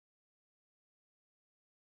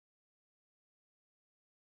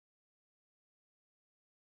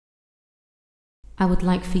I would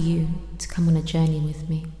like for you to come on a journey with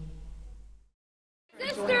me.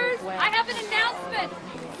 Sisters, I have an announcement.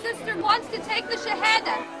 Sister wants to take the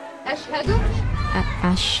shahada. Ashhadu.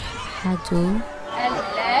 Ashhadu.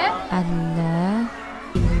 Allah.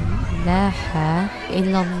 ilaha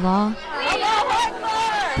illallah.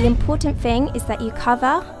 The important thing is that you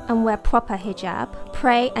cover and wear proper hijab,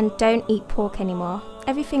 pray and don't eat pork anymore.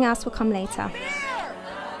 Everything else will come later.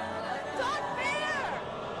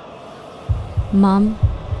 Mum,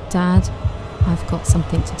 Dad, I've got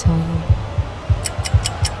something to tell you.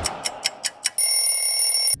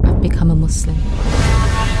 I've become a Muslim.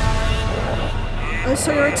 Oh,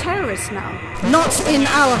 so you're a terrorist now? Not in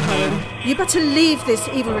our home. You better leave this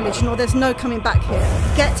evil religion or there's no coming back here.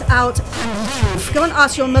 Get out. Go and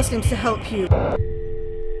ask your Muslims to help you.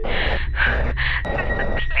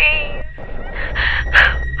 Sister, please.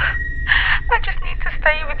 I just need to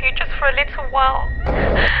stay with you just for a little while.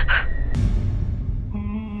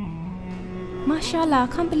 MashaAllah, I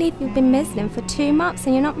can't believe you've been Muslim for 2 months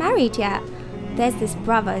and you're not married yet. There's this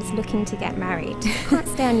brother who's looking to get married. You can't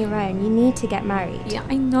stay on your own, you need to get married. Yeah,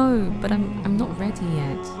 I know, but I'm not ready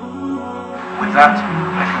yet. With that,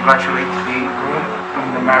 I congratulate the groom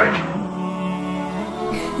on the marriage.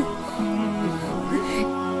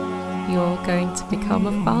 You're going to become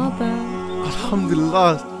a father.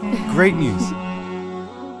 Alhamdulillah, great news.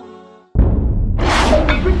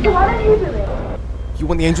 What are you doing? You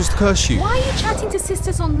want the angels to curse you? Why are you chatting to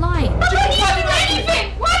sisters online? I don't do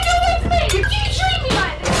anything! Why are you with me? You treat me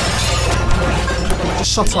like this!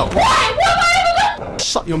 Just shut up. Why? What have I ever done?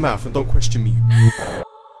 Shut your mouth and don't question me.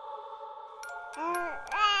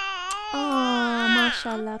 Oh,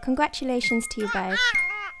 MashaAllah, congratulations to you both.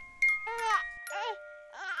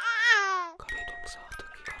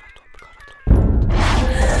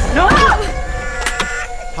 No!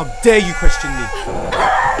 How dare you question me?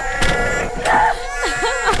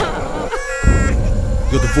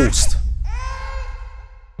 You're divorced.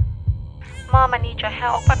 Mom, I need your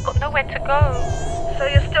help. I've got nowhere to go. So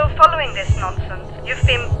you're still following this nonsense? You've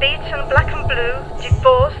been beaten black and blue,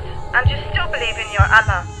 divorced, and you still believe in your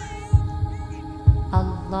Allah?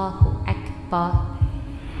 Allahu Akbar.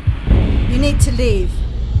 You need to leave.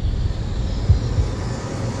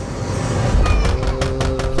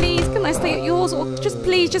 Please, can I stay at yours? Or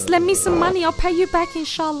please, just lend me some money. I'll pay you back,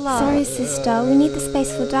 InshaAllah. Sorry sister, we need the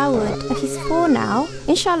space for Dawood. And he's 4 now.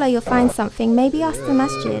 InshaAllah you'll find something, maybe ask the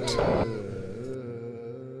masjid.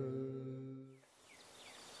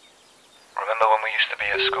 Remember when we used to be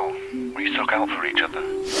at school? We used to look out for each other.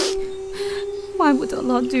 Why would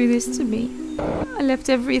Allah do this to me? I left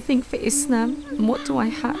everything for Islam. And what do I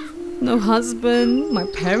have? No husband. My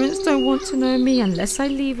parents don't want to know me unless I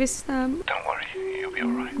leave Islam. Don't worry, you'll be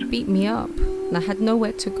alright. He beat me up and I had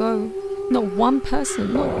nowhere to go. Not one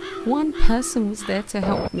person was there to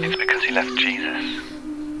help me. It's because he left Jesus.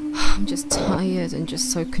 I'm just tired and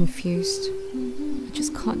just so confused. I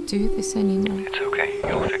just can't do this anymore. It's okay,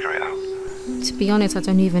 you'll figure it out. To be honest, I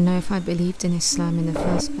don't even know if I believed in Islam in the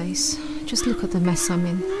first place. Just look at the mess I'm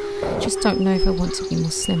in. I just don't know if I want to be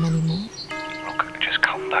Muslim anymore. Look, just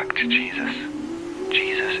come back to Jesus.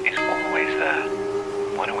 Jesus is always there.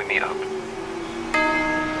 Why don't we meet up?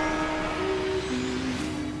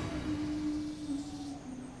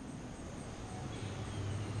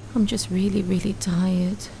 I'm just really, really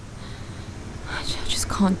tired. I just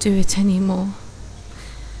can't do it anymore.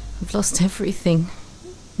 I've lost everything.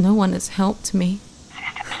 No one has helped me.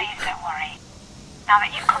 Sister, please don't worry. Now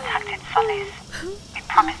that you've contacted Solace, we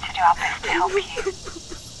promise to do our best to help you.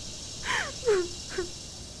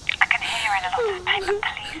 I can hear you're in a lot of pain, but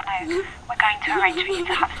please know we're going to arrange for you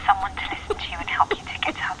to have someone to listen to you and help you to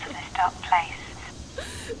get out of this dark place.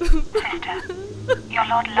 Sister, your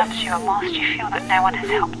Lord loves you, and whilst you feel that no one has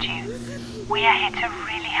helped you, we are here to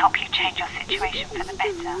really help you change your situation for the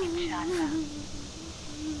better, InshaAllah.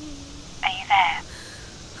 Are you there?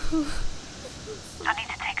 I need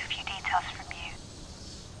to take